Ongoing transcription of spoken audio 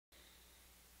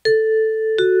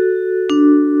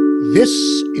This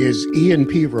is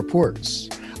E&P Reports,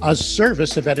 a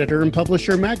service of Editor and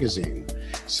Publisher magazine.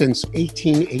 Since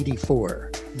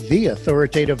 1884, the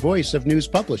authoritative voice of news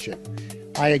publishing.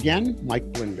 I again,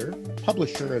 Mike Blinder,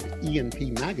 publisher of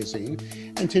E&P magazine,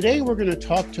 and today we're going to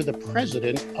talk to the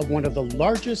president of one of the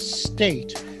largest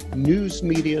state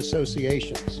NewsMedia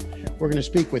associations. We're going to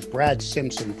speak with Brad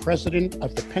Simpson, president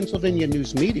of the Pennsylvania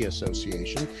NewsMedia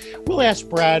Association. We'll ask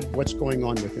Brad what's going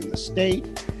on within the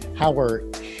state, how are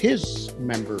his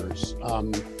members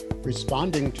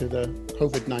responding to the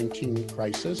COVID-19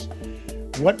 crisis,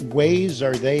 what ways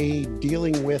are they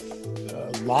dealing with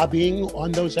lobbying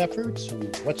on those efforts,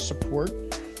 and what support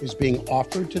is being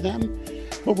offered to them.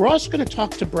 But we're also going to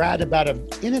talk to Brad about an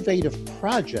innovative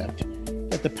project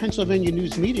that the Pennsylvania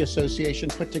NewsMedia Association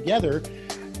put together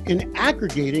in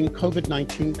aggregating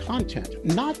COVID-19 content,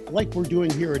 not like we're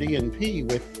doing here at E&P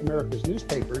with America's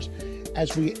newspapers,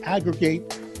 as we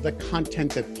aggregate the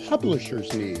content that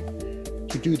publishers need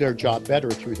to do their job better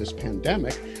through this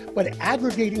pandemic, but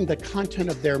aggregating the content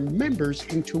of their members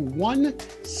into one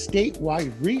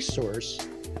statewide resource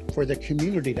for the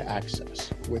community to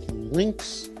access, with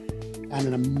links and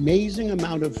an amazing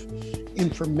amount of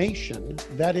information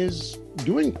that is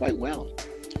doing quite well.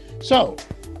 So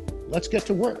let's get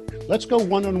to work. Let's go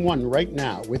one-on-one right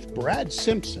now with Brad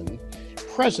Simpson,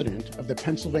 president of the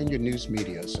Pennsylvania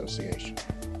NewsMedia Association.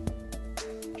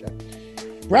 Okay.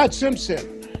 Brad Simpson,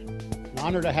 an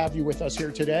honor to have you with us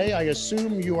here today. I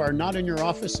assume you are not in your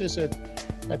offices at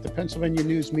the Pennsylvania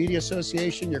NewsMedia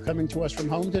Association. You're coming to us from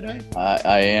home today?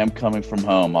 I am coming from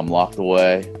home. I'm locked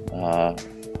away,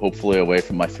 hopefully away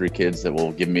from my 3 kids that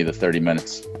will give me the 30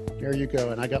 minutes. There you go.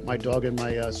 And I got my dog in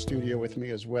my studio with me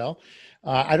as well.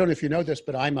 I don't know if you know this,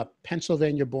 but I'm a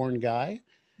Pennsylvania-born guy.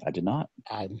 I did not.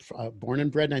 I'm born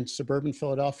and bred in suburban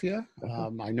Philadelphia.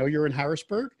 Okay. I know you're in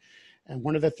Harrisburg. And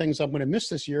one of the things I'm going to miss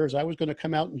this year is I was going to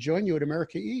come out and join you at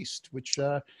America East, which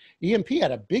E&P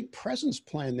had a big presence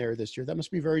plan there this year. That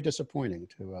must be very disappointing.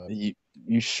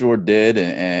 You sure did.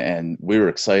 And we were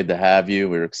excited to have you.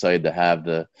 We were excited to have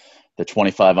the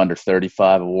 25 under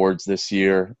 35 awards this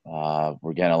year.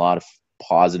 We're getting a lot of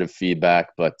positive feedback,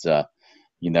 but it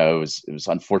was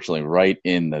unfortunately right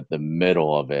in the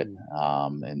middle of it.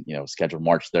 And scheduled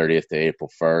March 30th to April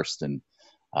 1st. And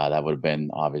that would have been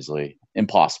obviously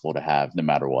impossible to have no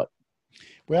matter what.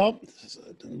 Well,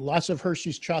 lots of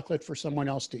Hershey's chocolate for someone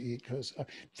else to eat. Because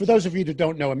for those of you that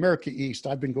don't know, America East,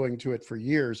 I've been going to it for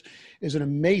years, is an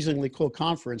amazingly cool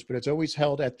conference, but it's always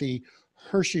held at the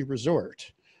Hershey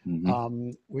Resort.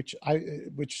 Mm-hmm.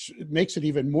 Which makes it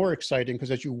even more exciting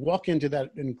because as you walk into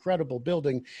that incredible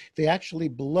building, they actually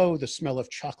blow the smell of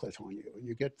chocolate on you and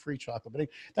you get free chocolate. But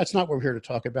that's not what we're here to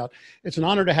talk about. It's an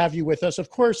honor to have you with us. Of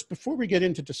course, before we get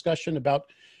into discussion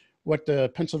about what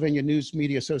the Pennsylvania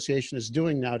NewsMedia Association is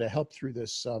doing now to help through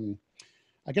this,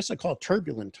 I guess I call it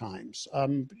turbulent times.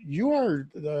 You are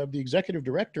the executive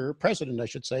director, president, I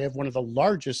should say, of one of the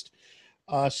largest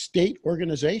state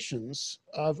organizations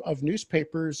of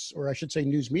newspapers, or I should say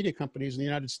news media companies in the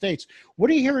United States.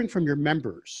 What are you hearing from your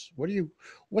members?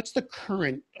 What's the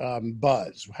current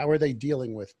buzz? How are they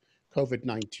dealing with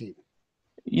COVID-19?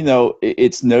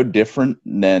 It's no different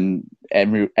than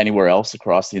anywhere else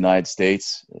across the United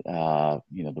States. The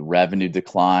revenue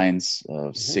declines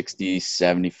of 60,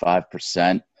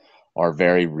 75% are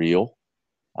very real.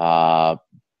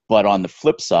 But on the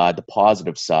flip side, the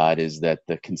positive side is that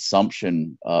the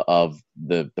consumption of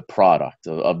the product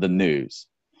of the news,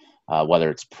 whether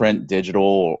it's print,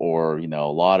 digital, or a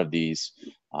lot of these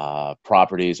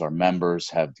properties or members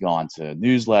have gone to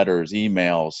newsletters,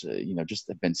 emails, just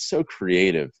have been so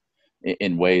creative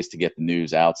in ways to get the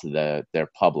news out to their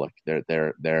public,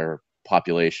 their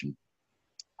population.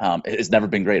 It has never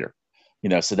been greater.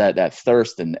 So that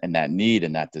thirst and that need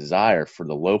and that desire for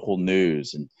the local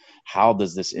news and how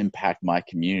does this impact my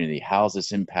community? How is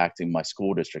this impacting my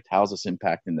school district? How is this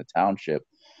impacting the township?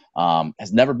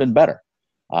 Has never been better.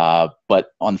 But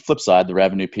on the flip side, the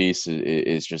revenue piece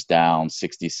is just down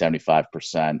 60,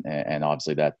 75%. And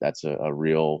obviously that's a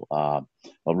real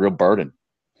burden.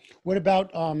 What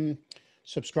about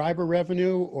subscriber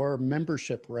revenue or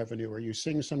membership revenue? Are you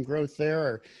seeing some growth there?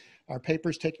 Or are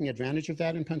papers taking advantage of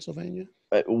that in Pennsylvania?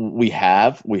 We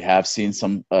have seen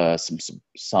some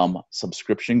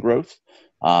subscription growth.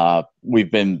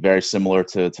 We've been very similar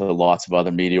to lots of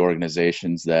other media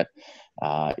organizations that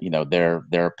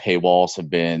their paywalls have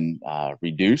been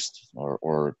reduced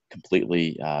or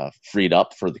completely freed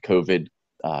up for the COVID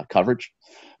coverage.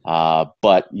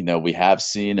 But we have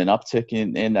seen an uptick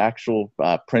in actual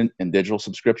print and digital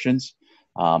subscriptions.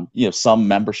 Some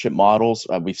membership models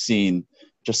we've seen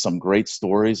just some great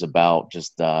stories about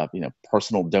just,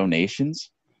 personal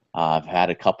donations. I've had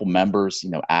a couple members,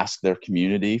 ask their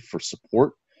community for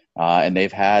support, and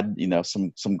they've had,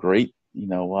 some great,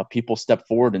 people step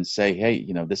forward and say, hey,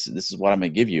 this is what I'm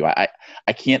going to give you.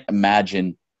 I can't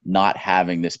imagine not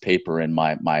having this paper in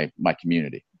my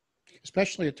community.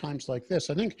 Especially at times like this.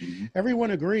 I think Mm-hmm.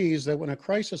 everyone agrees that when a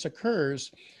crisis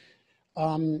occurs,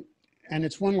 and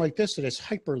it's one like this that is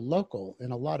hyper local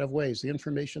in a lot of ways, the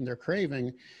information they're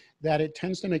craving, that it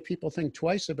tends to make people think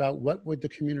twice about what would the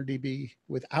community be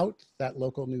without that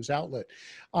local news outlet.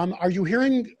 Are you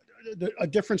hearing a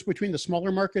difference between the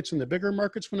smaller markets and the bigger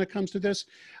markets when it comes to this?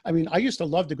 I mean, I used to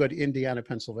love to go to Indiana,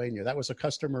 Pennsylvania. That was a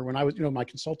customer when I was, my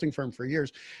consulting firm for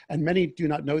years. And many do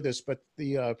not know this, but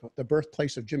the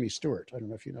birthplace of Jimmy Stewart. I don't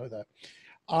know if you know that.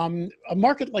 A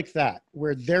market like that,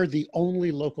 where they're the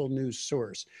only local news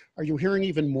source, are you hearing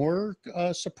even more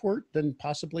support than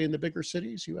possibly in the bigger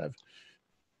cities you have?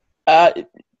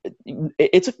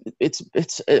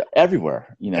 It's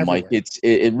everywhere, Everywhere. Mike.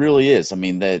 It really is. I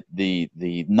mean,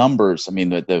 the numbers. I mean,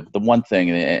 the one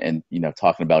thing, and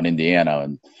talking about Indiana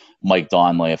and Mike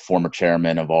Donnelly, a former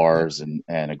chairman of ours, and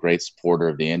a great supporter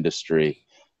of the industry.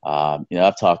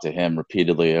 I've talked to him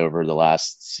repeatedly over the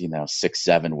last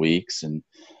 6-7 weeks, and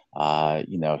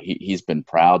he's been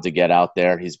proud to get out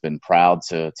there. He's been proud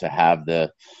to have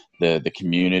the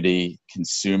community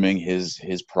consuming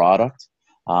his product.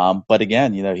 But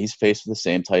again, he's faced with the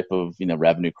same type of,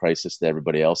 revenue crisis that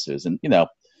everybody else is. And,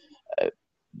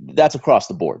 that's across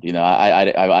the board.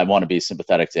 I want to be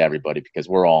sympathetic to everybody because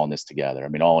we're all in this together. I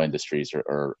mean, all industries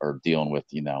are dealing with,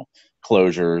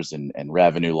 closures and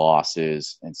revenue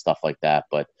losses and stuff like that.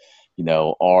 But,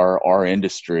 our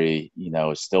industry,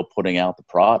 is still putting out the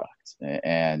product,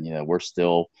 and, we're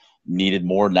still needed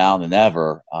more now than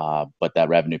ever. But that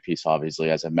revenue piece, obviously,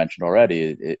 as I mentioned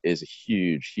already, is a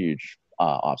huge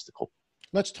obstacle.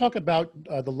 Let's talk about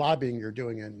the lobbying you're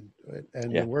doing and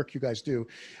the work you guys do.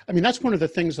 I mean, that's one of the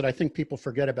things that I think people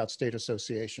forget about state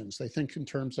associations. They think in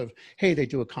terms of, hey, they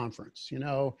do a conference.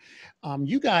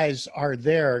 You guys are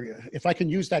there. If I can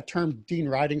use that term Dean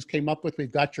Ridings came up with,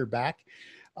 we've got your back.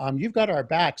 You've got our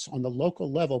backs on the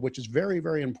local level, which is very,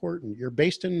 very important. You're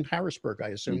based in Harrisburg, I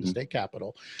assume, the state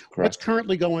capital. Correct. What's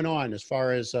currently going on as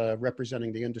far as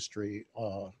representing the industry,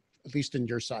 at least in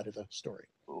your side of the story?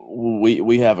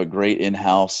 We have a great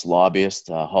in-house lobbyist,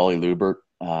 Holly Lubert,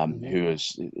 who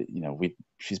is,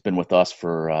 she's been with us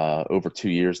for over 2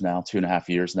 years now, 2.5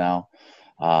 years now.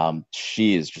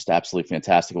 She is just absolutely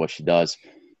fantastic at what she does.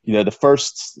 The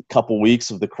first couple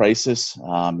weeks of the crisis,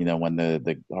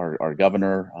 when our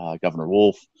governor, Governor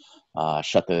Wolf,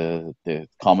 shut the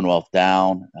Commonwealth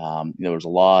down, there was a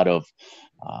lot of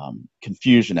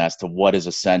confusion as to what is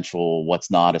essential, what's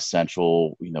not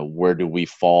essential, where do we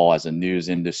fall as a news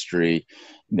industry.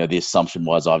 The assumption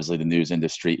was obviously the news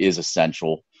industry is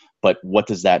essential, but what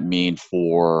does that mean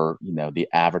for, the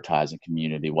advertising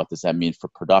community? What does that mean for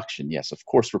production? Yes, of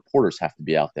course, reporters have to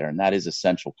be out there, and that is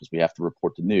essential because we have to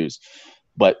report the news.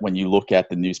 But when you look at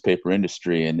the newspaper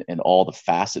industry and all the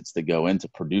facets that go into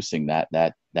producing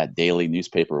that daily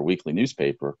newspaper or weekly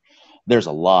newspaper, there's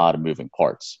a lot of moving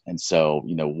parts. And so,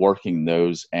 working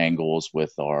those angles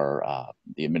with the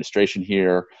administration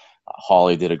here,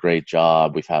 Holly did a great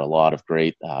job. We've had a lot of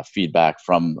great feedback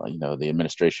from, the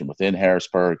administration within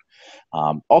Harrisburg.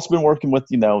 Also been working with,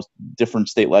 different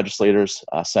state legislators,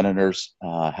 senators,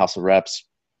 House of Reps,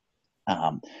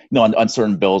 on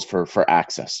certain bills for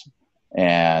access.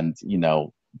 And,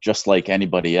 just like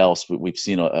anybody else, we've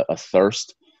seen a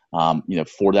thirst,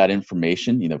 for that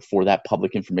information, for that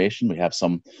public information. We have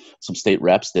some state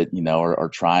reps that, are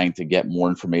trying to get more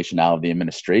information out of the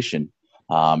administration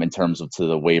in terms of to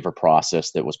the waiver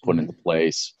process that was put into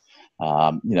place.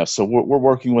 So we're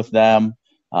working with them.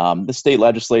 The state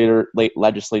legislature,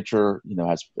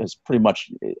 has pretty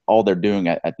much all they're doing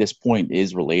at this point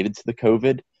is related to the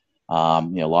COVID.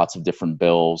 Lots of different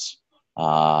bills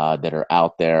that are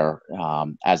out there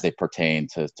as they pertain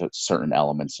to certain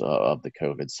elements of the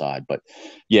COVID side. But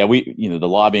yeah, the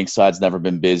lobbying side's never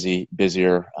been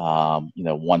busier.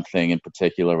 One thing in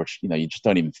particular, which, you just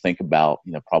don't even think about,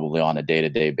 probably on a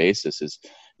day-to-day basis is,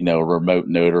 remote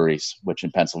notaries, which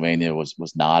in Pennsylvania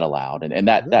was not allowed. And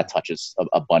that touches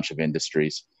a bunch of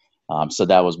industries. So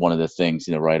that was one of the things,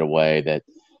 right away that,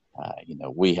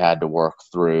 we had to work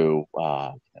through,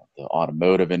 the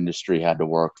automotive industry had to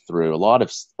work through a lot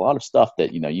of stuff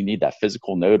that, you need that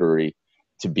physical notary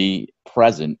to be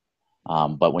present.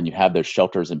 But when you have those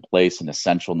shelters in place and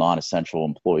essential, non-essential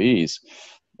employees,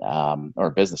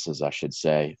 or businesses, I should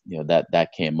say, that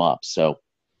came up. So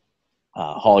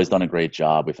Holly's done a great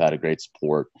job. We've had a great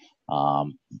support.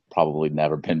 Probably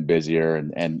never been busier.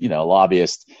 And a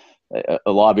lobbyist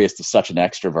is such an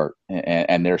extrovert,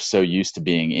 and they're so used to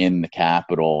being in the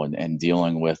Capitol and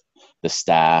dealing with the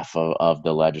staff of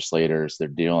the legislators. They're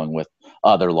dealing with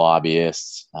other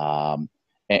lobbyists.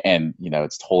 And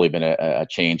it's totally been a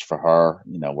change for her,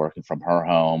 working from her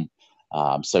home.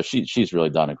 So she's really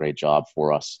done a great job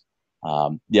for us.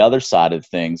 The other side of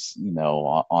things,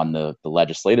 on the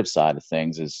legislative side of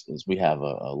things is we have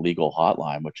a legal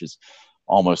hotline, which is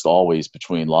almost always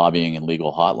between lobbying and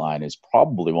legal hotline, is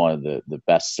probably one of the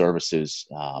best services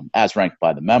as ranked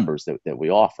by the members that we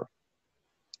offer.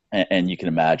 And you can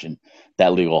imagine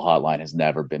that legal hotline has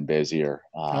never been busier.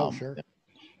 Sure.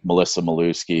 Melissa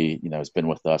Maluski, has been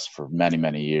with us for many,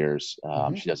 many years.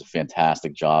 She does a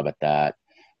fantastic job at that.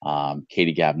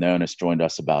 Katie Gavnonis joined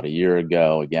us about a year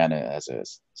ago, again, as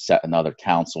another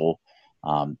counsel.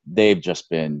 They've just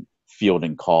been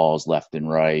fielding calls left and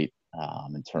right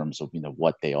in terms of,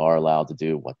 what they are allowed to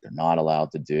do, what they're not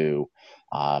allowed to do,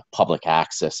 public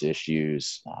access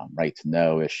issues, right to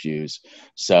know issues.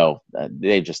 So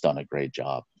they've just done a great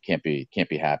job. Can't be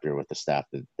happier with the staff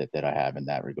that I have in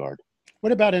that regard.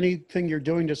 What about anything you're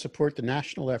doing to support the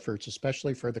national efforts,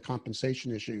 especially for the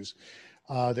compensation issues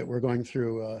that we're going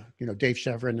through? Dave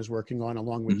Chevron is working on,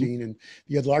 along with Dean and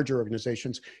the larger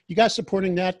organizations. You guys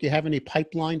supporting that? Do you have any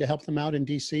pipeline to help them out in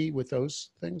DC with those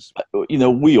things?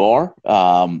 We are.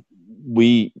 I've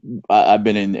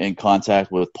been in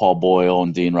contact with Paul Boyle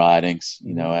and Dean Ridings,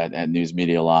 at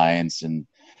NewsMedia Alliance and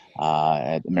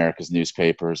at America's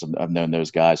Newspapers. I've known those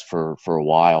guys for a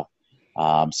while.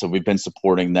 So we've been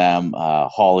supporting them.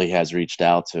 Hawley has reached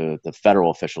out to the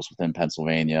federal officials within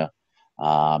Pennsylvania,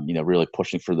 really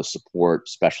pushing for the support,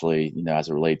 especially, as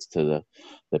it relates to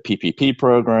the PPP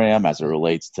program, as it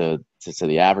relates to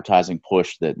the advertising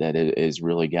push that is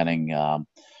really getting,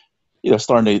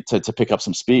 starting to pick up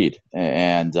some speed.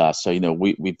 And so,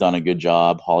 we've done a good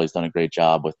job. Hawley's done a great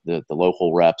job with the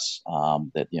local reps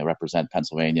that, represent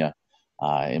Pennsylvania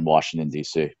in Washington,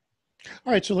 D.C.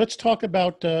 All right. So let's talk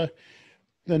about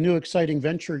the new exciting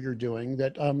venture you're doing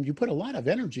that you put a lot of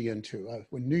energy into.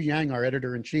 When New Yang, our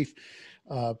editor-in-chief,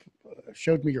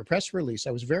 showed me your press release,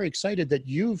 I was very excited that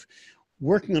you've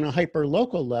working on a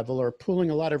hyper-local level or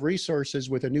pooling a lot of resources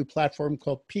with a new platform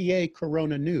called PA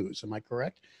Corona News. Am I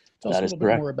correct? Tell us a little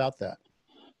bit more about that.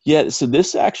 Yeah, so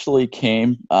this actually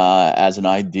came as an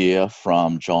idea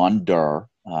from John Durr,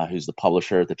 who's the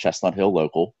publisher at the Chestnut Hill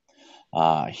Local.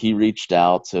 He reached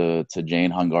out to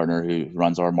Jane Hungartner, who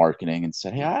runs our marketing, and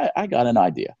said, hey, I got an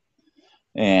idea.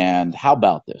 And how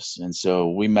about this? And so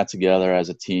we met together as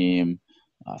a team,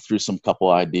 threw some couple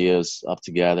ideas up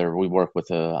together. We work with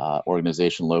an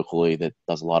organization locally that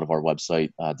does a lot of our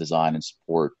website design and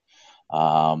support.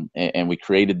 And we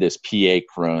created this PA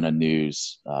Corona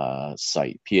News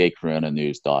site,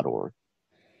 pacoronanews.org.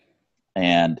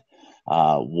 And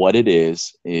what it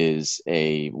is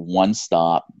a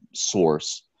one-stop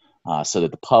source so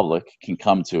that the public can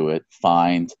come to it,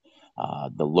 find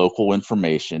the local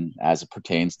information as it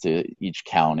pertains to each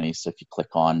county. So if you click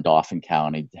on Dauphin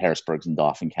County, Harrisburg's in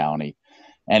Dauphin County,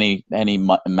 any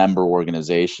member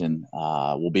organization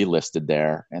will be listed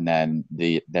there, and then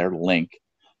their link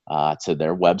to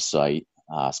their website,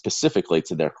 specifically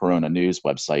to their Corona News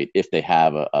website, if they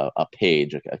have a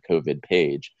page, a COVID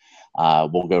page,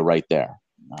 will go right there.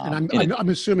 And I'm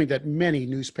assuming that many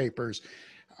newspapers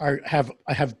have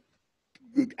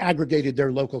aggregated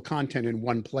their local content in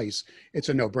one place. It's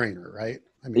a no-brainer, right?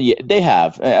 Yeah, they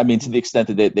have. To the extent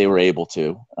that they were able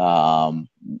to,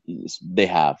 they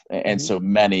have. And so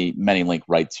many link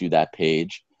right to that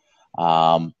page.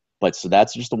 But so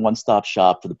that's just a one-stop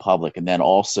shop for the public. And then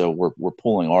also we're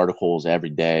pulling articles every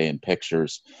day and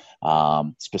pictures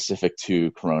specific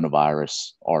to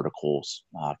coronavirus articles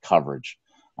coverage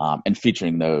and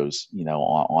featuring those,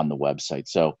 on the website.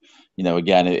 So,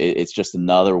 again, it's just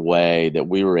another way that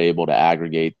we were able to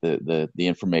aggregate the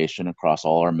information across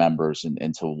all our members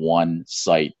into one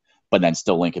site, but then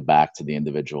still link it back to the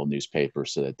individual newspaper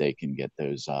so that they can get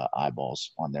those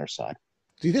eyeballs on their side.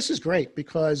 See, this is great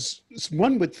because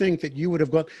one would think that you would have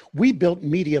gone, we built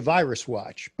Media Virus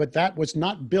Watch, but that was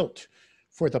not built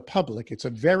for the public. It's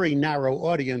a very narrow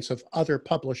audience of other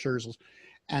publishers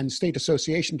and state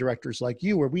association directors like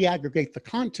you, where we aggregate the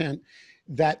content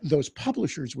that those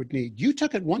publishers would need. You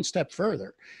took it one step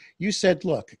further. You said,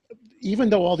 look,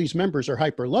 even though all these members are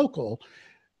hyper-local,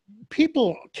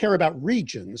 people care about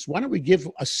regions. Why don't we give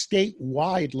a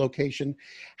statewide location?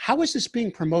 How is this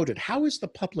being promoted? How is the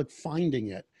public finding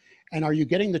it? And are you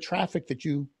getting the traffic that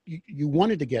you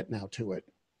wanted to get now to it?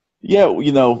 Yeah,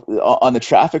 on the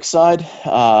traffic side,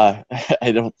 I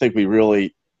don't think we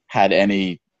really had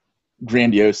any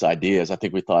grandiose ideas. I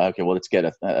think we thought, okay, well, let's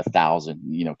get a thousand.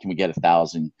 Can we get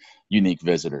 1,000 unique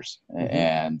visitors? Mm-hmm.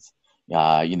 And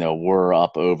we're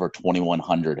up over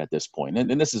 2,100 at this point,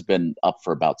 and this has been up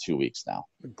for about 2 weeks now.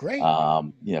 Great.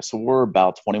 So we're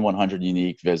about 2,100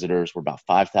 unique visitors. We're about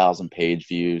 5,000 page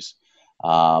views.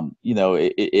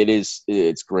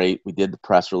 It's great. We did the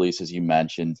press release, as you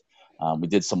mentioned. We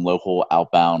did some local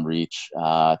outbound reach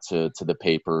to the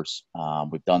papers.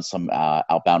 We've done some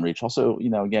outbound reach also,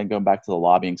 again, going back to the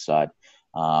lobbying side,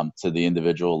 to the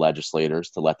individual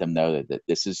legislators to let them know that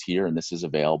this is here and this is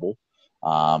available.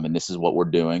 And this is what we're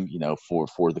doing,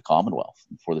 for the Commonwealth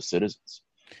and for the citizens.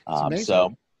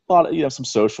 So a lot of, some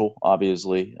social,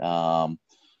 obviously,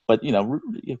 but,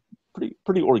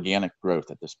 pretty organic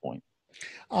growth at this point.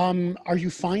 Are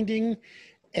you finding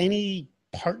any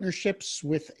partnerships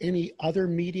with any other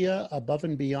media above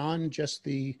and beyond just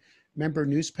the member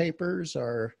newspapers,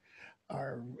 or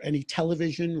any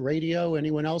television, radio,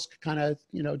 anyone else kind of,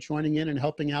 joining in and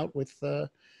helping out with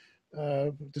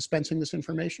dispensing this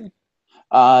information?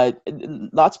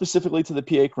 Not specifically to the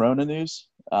PA Corona news,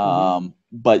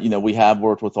 but we have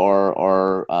worked with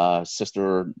our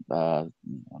sister,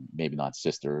 maybe not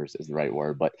sister is the right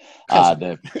word, but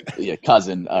cousin,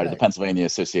 right. The Pennsylvania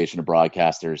Association of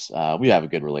Broadcasters. We have a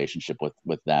good relationship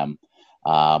with them.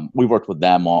 We worked with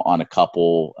them on a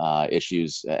couple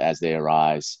issues as they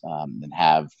arise, and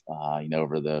have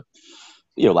over the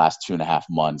last 2.5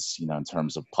 months, in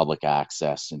terms of public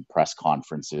access and press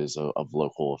conferences of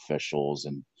local officials,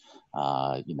 and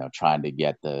trying to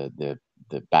get the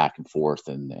back and forth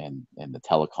and the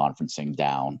teleconferencing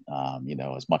down,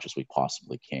 as much as we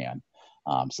possibly can.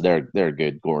 So they're a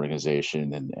good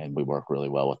organization, and we work really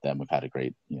well with them. We've had a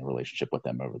great relationship with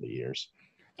them over the years.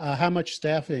 How much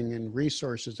staffing and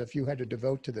resources have you had to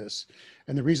devote to this?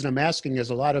 And the reason I'm asking is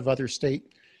a lot of other state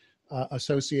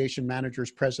association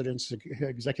managers, presidents,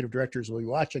 executive directors will be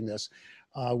watching this.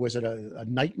 Was it a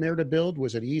nightmare to build?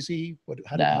 Was it easy?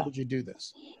 How did you do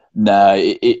this? No,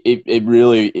 it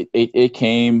really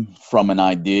came from an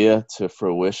idea to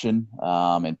fruition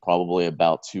in probably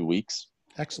about 2 weeks.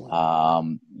 Excellent.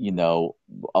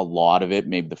 A lot of it,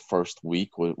 maybe the first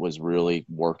week, was really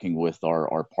working with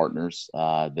our partners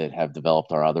that have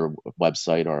developed our other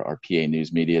website, our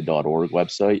panewsmedia.org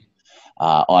website.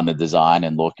 On the design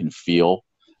and look and feel.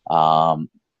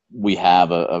 We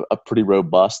have a pretty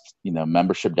robust,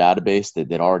 membership database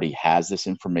that already has this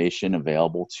information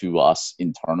available to us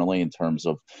internally in terms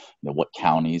of what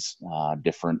counties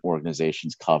different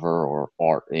organizations cover or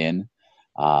are in.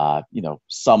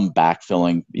 Some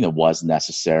backfilling, was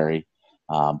necessary,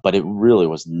 but it really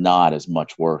was not as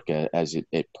much work as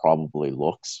it probably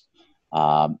looks.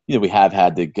 We have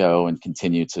had to go and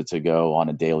continue to go on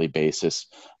a daily basis,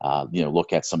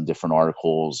 look at some different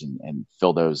articles and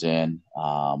fill those in.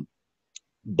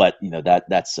 But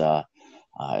that's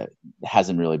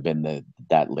hasn't really been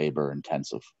that labor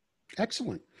intensive.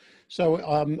 Excellent. So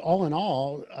all in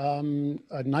all,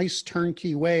 a nice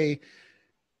turnkey way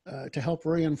to help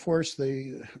reinforce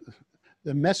the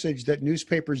message that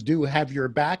newspapers do have your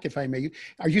back, if I may.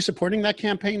 Are you supporting that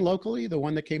campaign locally, the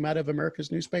one that came out of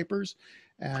America's Newspapers?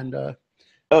 And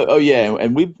Oh yeah,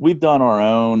 and we've done our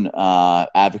own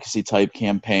advocacy type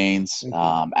campaigns,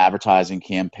 advertising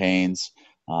campaigns.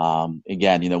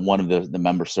 Again, one of the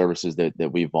member services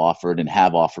that we've offered and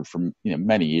have offered for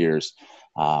many years,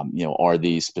 are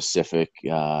these specific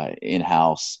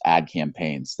in-house ad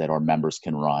campaigns that our members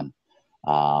can run.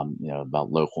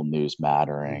 About local news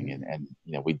mattering, and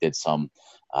we did some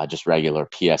just regular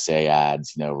PSA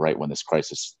ads, right when this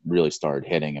crisis really started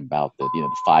hitting, about the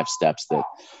 5 steps that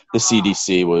the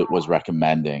CDC was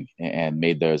recommending, and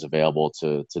made those available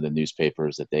to the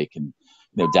newspapers, that they can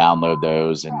download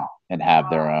those and have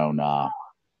their own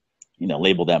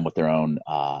label them with their own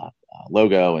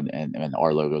logo, and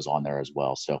our logos on there as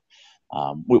well. So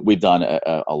we've done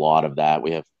a lot of that.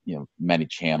 We have many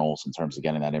channels in terms of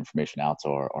getting that information out to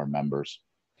our members.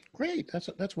 Great,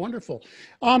 that's wonderful.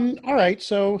 All right,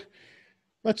 so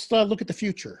let's look at the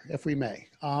future, if we may.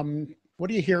 What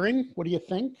are you hearing? What do you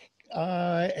think?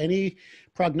 Any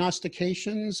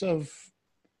prognostications of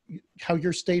how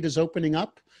your state is opening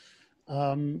up?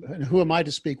 And who am I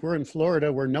to speak? We're in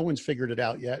Florida, where no one's figured it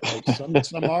out yet. Like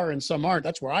some are and some aren't.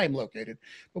 That's where I am located.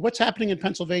 But what's happening in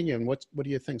Pennsylvania, and what do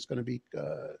you think is going to be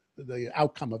the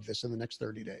outcome of this in the next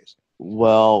 30 days?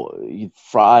 Well, this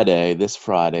Friday,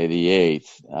 the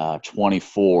 8th,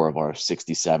 24 of our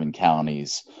 67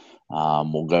 counties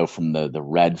will go from the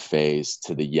red phase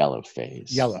to the yellow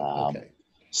phase. Okay.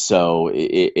 So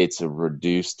it's a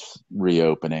reduced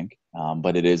reopening,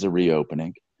 but it is a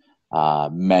reopening.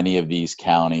 Many of these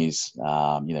counties,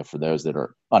 for those that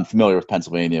are unfamiliar with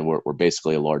Pennsylvania, we're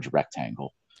basically a large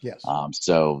rectangle. Yes.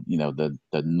 So, the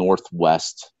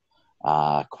northwest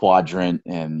quadrant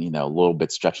and, a little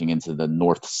bit stretching into the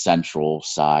north central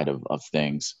side of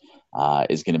things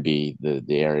is going to be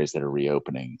the areas that are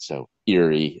reopening. So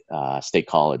Erie, State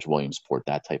College, Williamsport,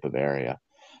 that type of area.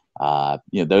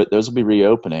 Those will be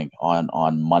reopening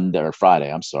on Monday or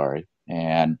Friday. I'm sorry.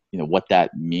 And, what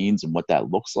that means and what that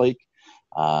looks like,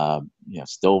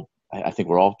 still, I think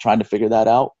we're all trying to figure that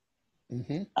out.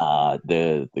 Mm-hmm.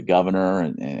 The governor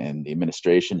and the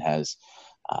administration has,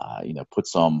 put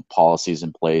some policies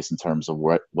in place in terms of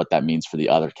what that means for the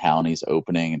other counties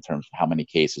opening, in terms of how many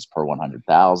cases per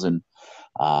 100,000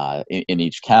 in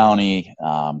each county,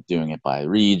 doing it by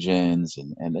regions,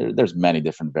 and there's many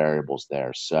different variables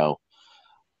there. So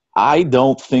I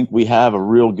don't think we have a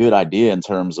real good idea in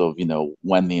terms of,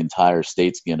 when the entire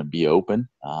state's going to be open.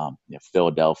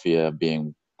 Philadelphia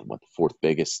being the fourth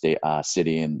biggest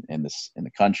city in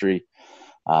the country,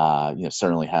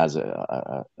 certainly has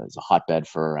a hotbed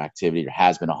for activity, or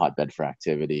has been a hotbed for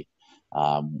activity,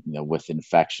 with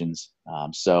infections.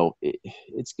 So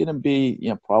it's going to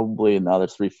be, probably another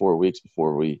 3-4 weeks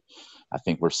before I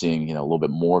think we're seeing, a little bit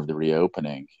more of the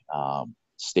reopening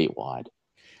statewide.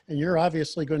 And you're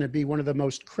obviously going to be one of the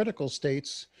most critical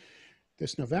states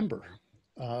this November.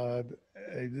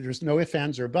 There's no ifs,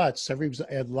 ands, or buts.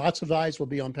 Lots of eyes will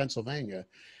be on Pennsylvania.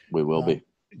 We will be.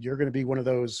 You're going to be one of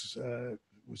those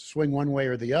swing one way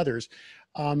or the others.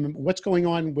 What's going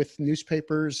on with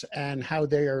newspapers and how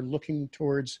they are looking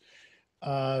towards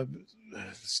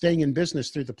staying in business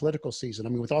through the political season? I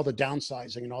mean, with all the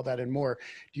downsizing and all that and more,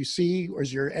 do you see, or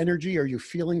is your energy, are you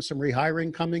feeling some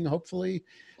rehiring coming, hopefully,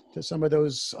 to some of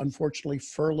those unfortunately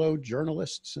furloughed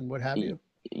journalists and what have you?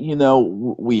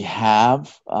 We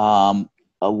have a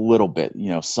little bit.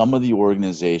 Some of the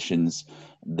organizations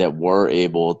that were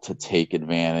able to take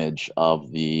advantage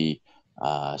of the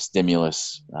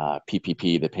stimulus,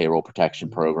 PPP, the payroll protection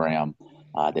program,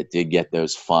 that did get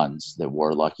those funds, that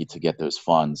were lucky to get those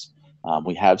funds.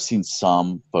 We have seen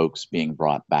some folks being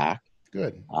brought back.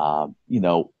 Good.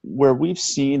 Where we've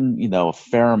seen, a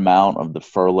fair amount of the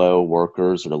furlough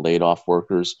workers or the laid off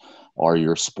workers are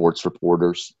your sports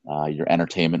reporters, your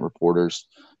entertainment reporters,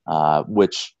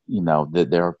 which,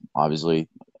 there obviously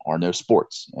are no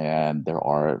sports, and there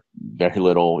are very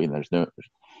little, there's no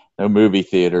movie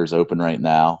theaters open right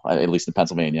now, at least in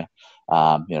Pennsylvania.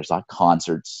 There's not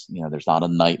concerts, there's not a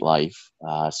nightlife.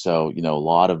 So, a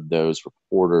lot of those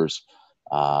reporters,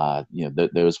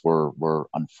 those were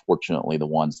unfortunately the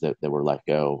ones that were let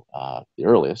go the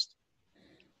earliest.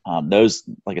 Those,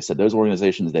 like I said, those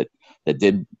organizations that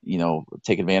did,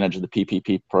 take advantage of the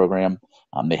PPP program,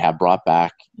 they have brought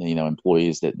back,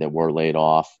 employees that were laid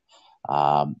off.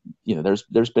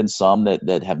 There's been some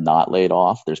that have not laid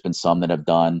off. There's been some that have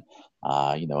done,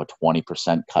 a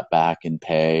 20% cutback in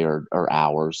pay or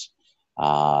hours.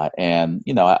 And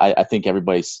I think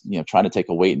everybody's, trying to take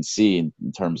a wait and see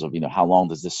in terms of, how long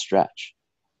does this stretch?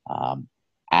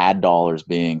 Ad dollars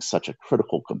being such a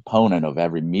critical component of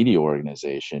every media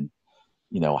organization,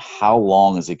 how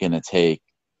long is it going to take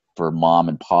for mom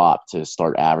and pop to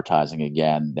start advertising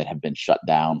again that have been shut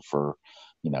down for,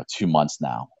 2 months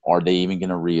now? Are they even going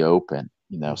to reopen?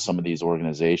 Some of these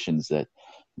organizations that,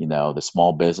 the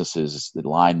small businesses that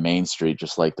line Main Street,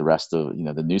 just like the rest of,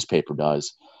 the newspaper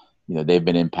does, they've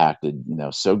been impacted,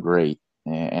 so great.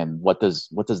 And what does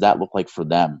that look like for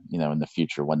them, in the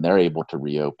future when they're able to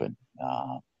reopen?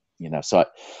 So a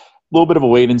little bit of a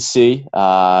wait and see.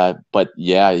 But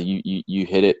yeah, you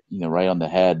hit it, right on the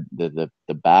head. The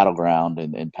battleground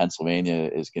in Pennsylvania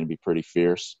is going to be pretty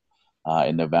fierce.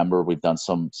 In November, we've done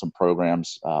some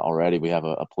programs already. We have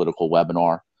a political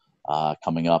webinar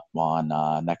coming up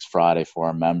on next Friday for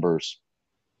our members.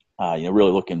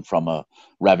 Really looking from a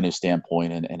revenue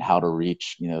standpoint and how to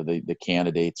reach, the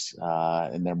candidates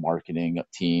and their marketing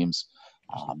teams,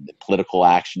 the political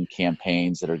action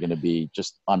campaigns that are going to be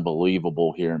just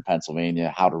unbelievable here in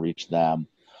Pennsylvania, how to reach them.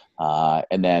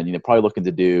 And then, probably looking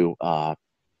to do,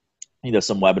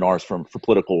 some webinars for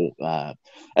political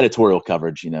editorial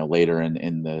coverage, later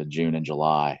in the June and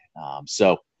July.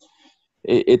 So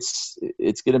it's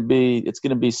going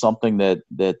to be something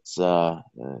that's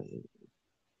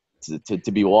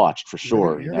to be watched for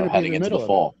sure. You're Heading into the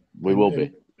fall, we will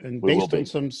be. And based on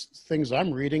some things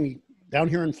I'm reading, down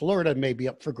here in Florida may be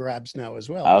up for grabs now as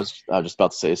well. I was just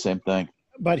about to say the same thing.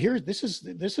 But here, this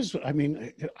is. I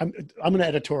mean, I'm going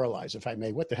to editorialize, if I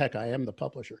may. What the heck? I am the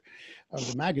publisher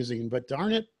of the magazine, but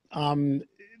darn it,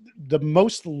 the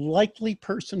most likely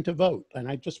person to vote, and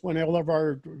I just want all of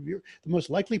the most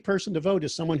likely person to vote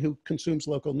is someone who consumes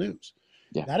local news.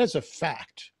 Yeah. That is a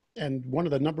fact. And one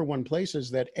of the number one places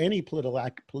that any political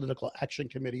action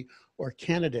committee or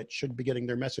candidate should be getting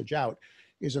their message out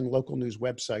is in local news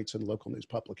websites and local news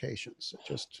publications. It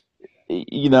just,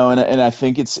 and I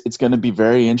think it's going to be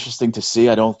very interesting to see.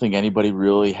 I don't think anybody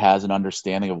really has an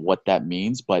understanding of what that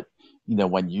means, but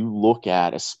when you look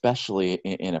at, especially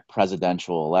in a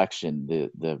presidential election,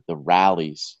 the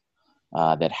rallies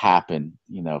that happen,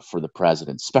 for the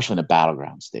president, especially in a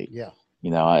battleground state. Yeah.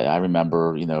 I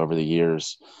remember, over the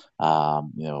years,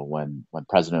 when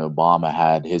President Obama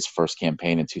had his first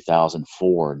campaign in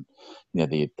 2004,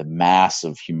 the mass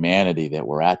of humanity that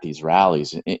were at these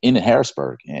rallies in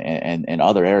Harrisburg and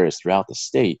other areas throughout the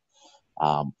state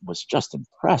was just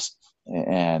impressive.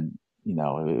 And,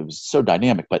 it was so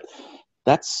dynamic, but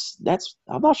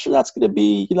I'm not sure that's going to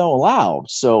be, allowed.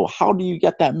 So how do you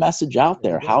get that message out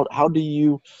there? How do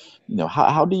you,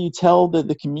 how do you tell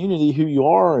the community who you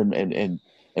are and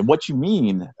what you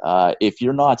mean if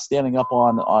you're not standing up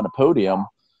on a podium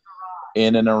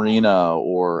in an arena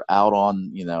or out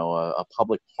on, a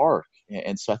public park?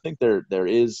 And so I think there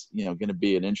is, going to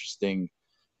be an interesting,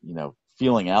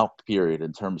 feeling out period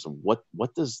in terms of what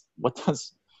does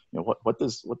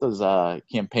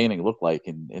campaigning look like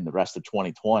in the rest of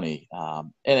 2020?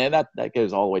 And that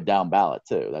goes all the way down ballot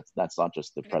too. That's not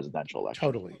just the presidential election.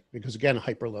 Totally, because again,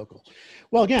 hyper local.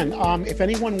 Well, again, if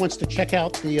anyone wants to check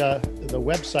out the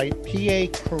website,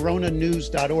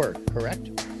 pacoronanews.org,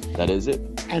 correct? That is it.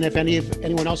 And if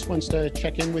anyone else wants to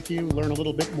check in with you, learn a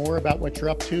little bit more about what you're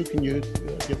up to, can you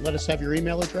let us have your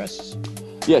email address?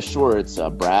 Yeah, sure. It's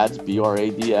Brad's,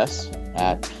 BRADS,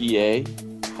 at PA-news.org.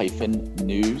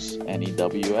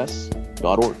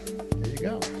 There you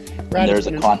go. Brad, and there's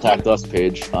a contact us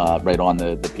page right on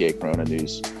the PA Corona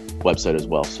News website as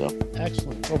well. So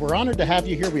excellent. Well, we're honored to have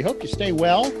you here. We hope you stay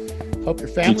well. Hope your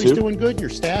family's doing good, your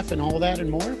staff, and all that and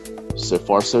more. So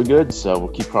far, so good. So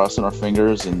we'll keep crossing our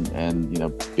fingers and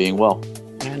being well.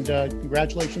 And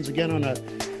congratulations again on a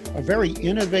very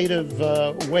innovative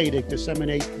way to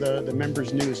disseminate the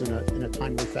members' news in a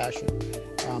timely fashion.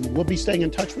 We'll be staying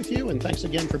in touch with you, and thanks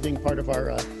again for being part of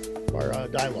our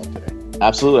dialogue today.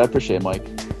 Absolutely. I appreciate it, Mike.